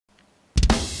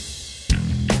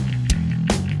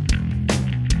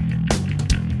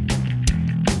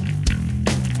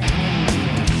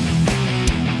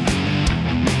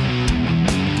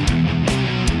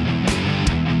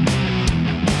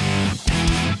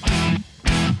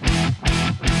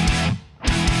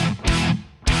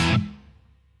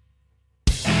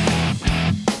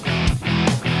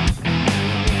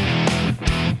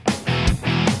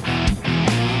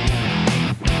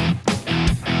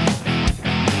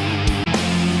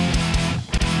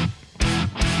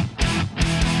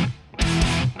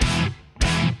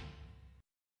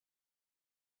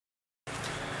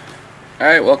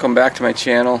Alright, welcome back to my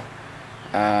channel.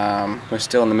 We're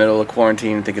still in the middle of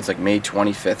quarantine. I think it's like May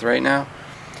 25th right now.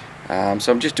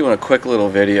 So I'm just doing a quick little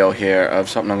video here of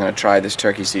something I'm going to try this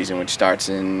turkey season, which starts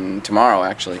in tomorrow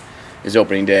actually, is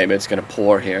opening day, but it's going to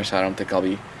pour here, so I don't think I'll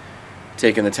be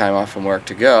taking the time off from work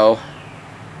to go.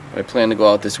 But I plan to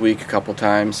go out this week a couple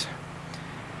times.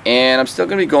 And I'm still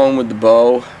going to be going with the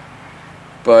bow,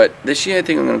 but this year I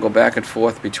think I'm going to go back and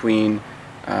forth between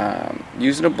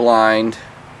using a blind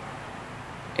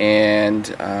and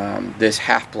this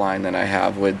half blind that I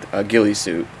have with a ghillie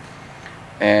suit.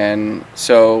 And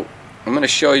so I'm going to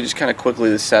show you just kind of quickly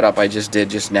the setup I just did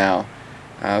just now.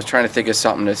 I was trying to think of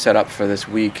something to set up for this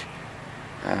week.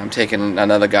 I'm taking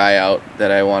another guy out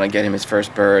that I want to get him his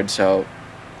first bird, so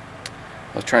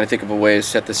I was trying to think of a way to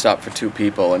set this up for two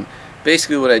people. And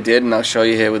basically what I did, and I'll show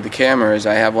you here with the camera, is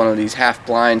I have one of these half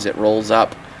blinds that rolls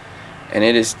up, and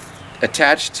it is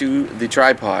attached to the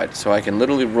tripod, so I can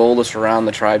literally roll this around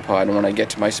the tripod, and when I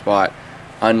get to my spot,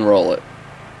 unroll it.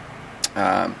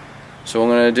 So what I'm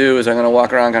going to do is I'm going to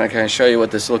walk around and kind of show you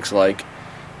what this looks like,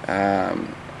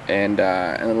 and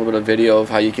a little bit of video of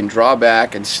how you can draw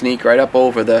back and sneak right up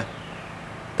over the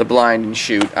blind and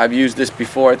shoot. I've used this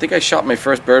before. I think I shot my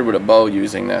first bird with a bow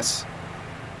using this.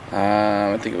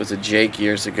 I think it was a Jake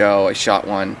years ago. I shot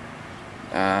one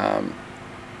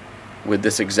with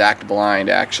this exact blind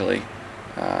actually,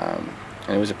 and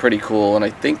it was a pretty cool,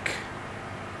 and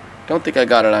don't think I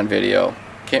got it on video,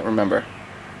 can't remember,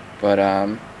 but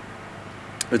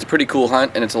it's a pretty cool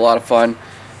hunt and it's a lot of fun.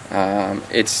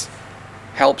 It's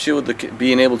helps you with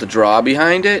being able to draw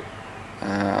behind it,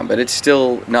 but it's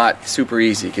still not super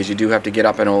easy because you do have to get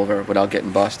up and over without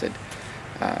getting busted.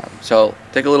 So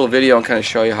take a little video and kind of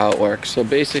show you how it works. So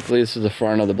basically this is the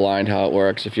front of the blind, how it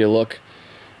works. If you look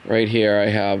right here, I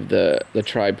have the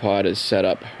tripod is set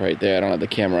up right there. I don't have the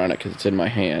camera on it because it's in my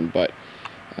hand, but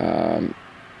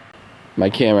my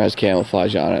camera has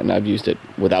camouflage on it, and I've used it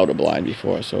without a blind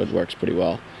before, so it works pretty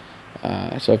well.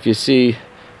 So if you see,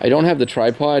 I don't have the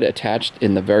tripod attached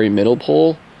in the very middle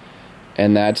pole,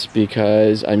 and that's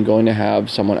because I'm going to have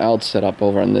someone else set up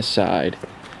over on this side.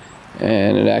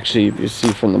 And it actually, if you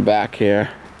see from the back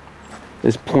here,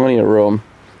 there's plenty of room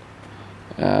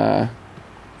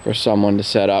for someone to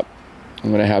set up. I'm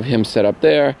going to have him set up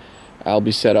there. I'll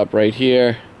be set up right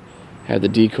here. Have the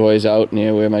decoys out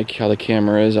near where how the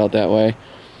camera is out that way.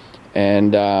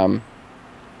 And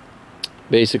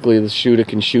basically the shooter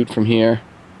can shoot from here,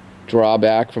 draw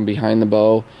back from behind the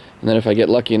bow, and then if I get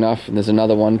lucky enough and there's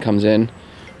another one comes in,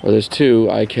 or there's two,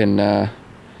 I can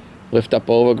lift up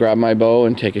over, grab my bow,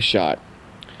 and take a shot.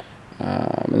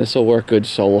 And this will work good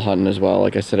solo hunting as well.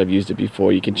 Like I said, I've used it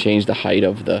before. You can change the height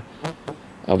of the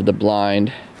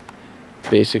blind.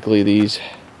 Basically these,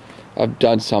 I've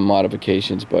done some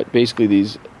modifications, but basically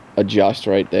these adjust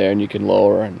right there, and you can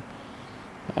lower and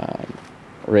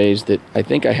raise it. I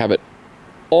think I have it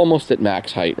almost at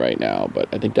max height right now,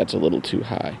 but I think that's a little too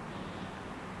high.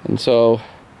 And so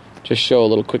just show a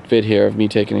little quick vid here of me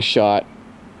taking a shot.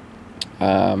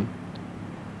 But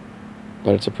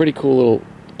it's a pretty cool little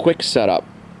quick setup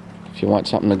if you want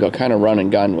something to go kind of run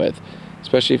and gun with,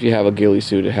 especially if you have a ghillie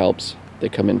suit. It helps. They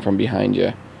come in from behind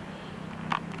you.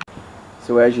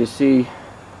 So as you see,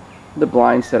 the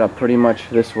blind set up pretty much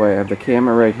this way. I have the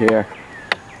camera right here.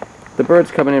 The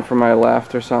bird's coming in from my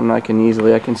left or something, I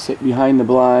can sit behind the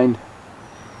blind,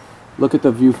 look at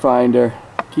the viewfinder,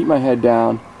 keep my head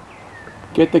down,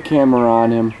 get the camera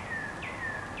on him.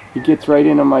 He gets right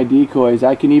into my decoys.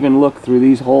 I can even look through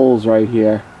these holes right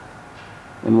here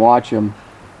and watch him.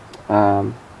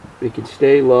 You can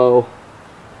stay low,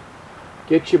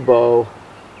 get your bow,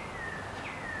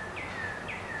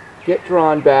 get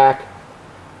drawn back,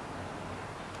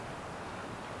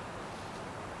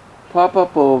 pop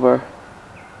up over,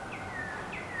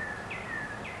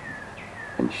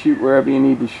 and shoot wherever you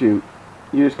need to shoot.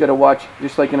 You just got to watch,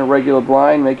 just like in a regular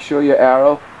blind, make sure your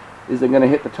arrow isn't going to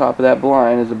hit the top of that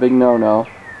blind. Is a big no-no.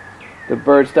 The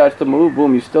bird starts to move,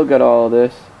 boom, you still got all of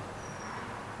this.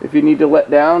 If you need to let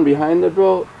down behind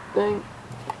the thing,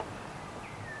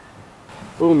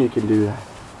 boom, you can do that.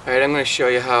 Alright, I'm going to show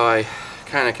you how I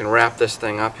kind of can wrap this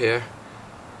thing up here.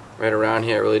 Right around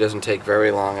here. It really doesn't take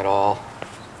very long at all.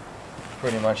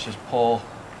 Pretty much just pull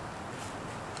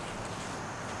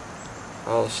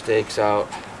all the stakes out.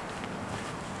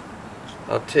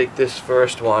 I'll take this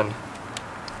first one,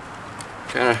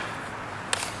 kind of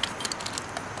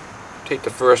take the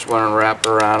first one and wrap it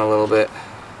around a little bit.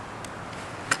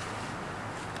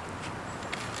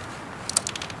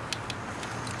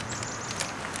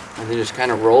 And then just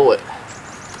kind of roll it.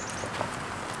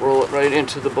 Roll it right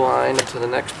into the blind, into the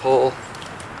next pole.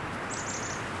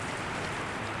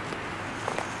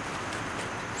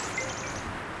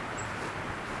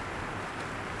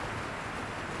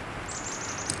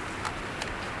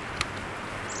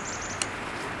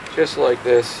 just like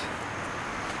this.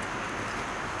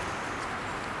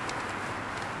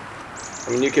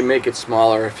 I mean, you can make it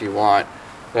smaller if you want,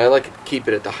 but I like to keep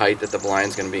it at the height that the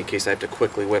blind's going to be in case I have to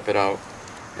quickly whip it out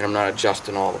and I'm not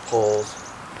adjusting all the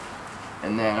poles.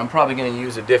 And then I'm probably going to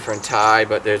use a different tie,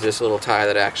 but there's this little tie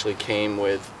that actually came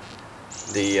with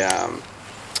the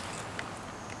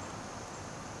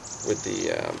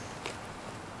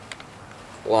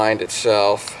blind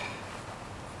itself,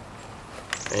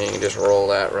 and you can just roll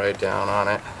that right down on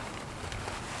it,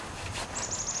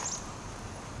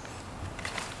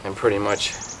 and pretty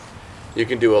much you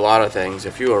can do a lot of things.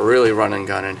 If you are really running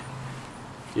gunning,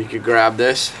 you could grab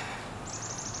this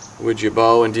with your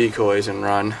bow and decoys and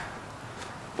run,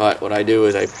 but what I do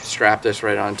is I strap this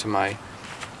right onto my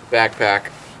backpack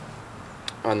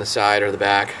on the side or the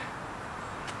back,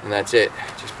 and that's it.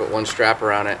 Just put one strap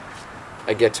around it.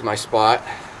 I get to my spot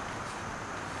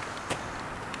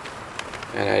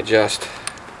and I just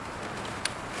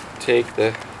take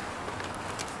the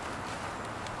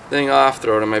thing off,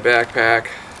 throw it in my backpack,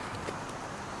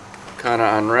 kind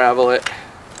of unravel it,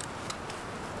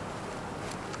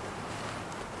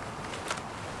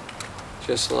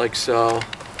 just like so.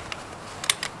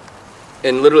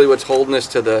 And literally what's holding this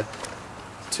to the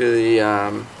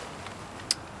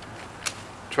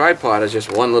tripod is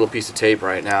just one little piece of tape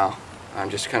right now. I'm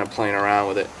just kind of playing around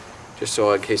with it just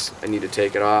so in case I need to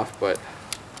take it off, but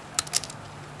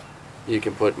you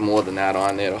can put more than that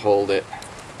on there to hold it.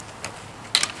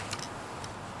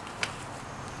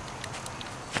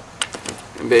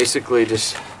 And basically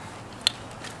just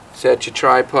set your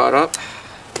tripod up,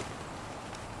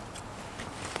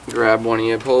 grab one of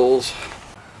your poles.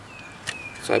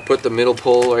 So I put the middle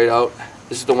pole right out.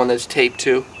 This is the one that's taped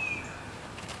to.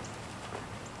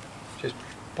 Just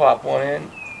pop one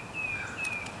in.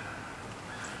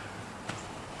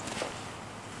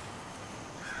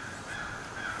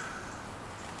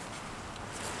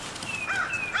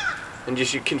 And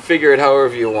just you configure it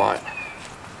however you want.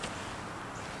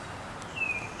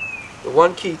 The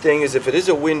one key thing is if it is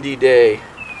a windy day,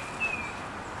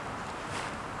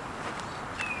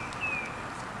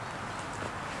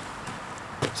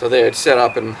 so there, it's set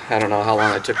up, and I don't know how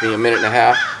long it took me, a minute and a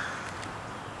half.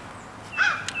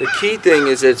 The key thing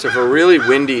is it's if a really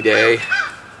windy day,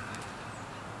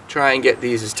 try and get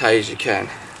these as tight as you can.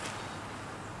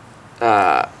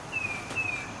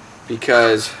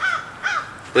 Because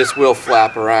this will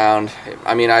flap around.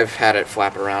 I mean, I've had it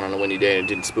flap around on a windy day and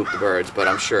it didn't spook the birds, but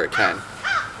I'm sure it can.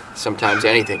 Sometimes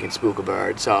anything can spook a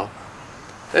bird, so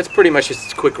that's pretty much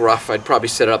just a quick rough. I'd probably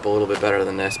set it up a little bit better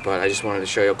than this, but I just wanted to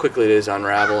show you how quickly it is to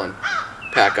unravel and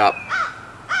pack up.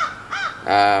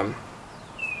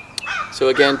 So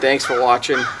again, thanks for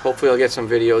watching. Hopefully I'll get some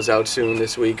videos out soon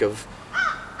this week of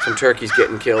some turkeys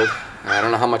getting killed. I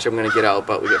don't know how much I'm going to get out,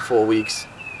 but we got 4 weeks.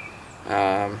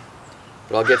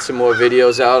 But I'll get some more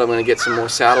videos out. I'm going to get some more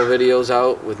saddle videos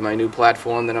out with my new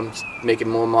platform that I'm making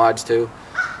more mods to.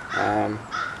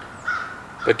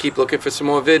 But keep looking for some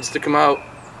more vids to come out.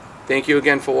 Thank you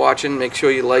again for watching. Make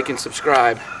sure you like and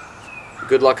subscribe.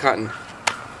 Good luck hunting.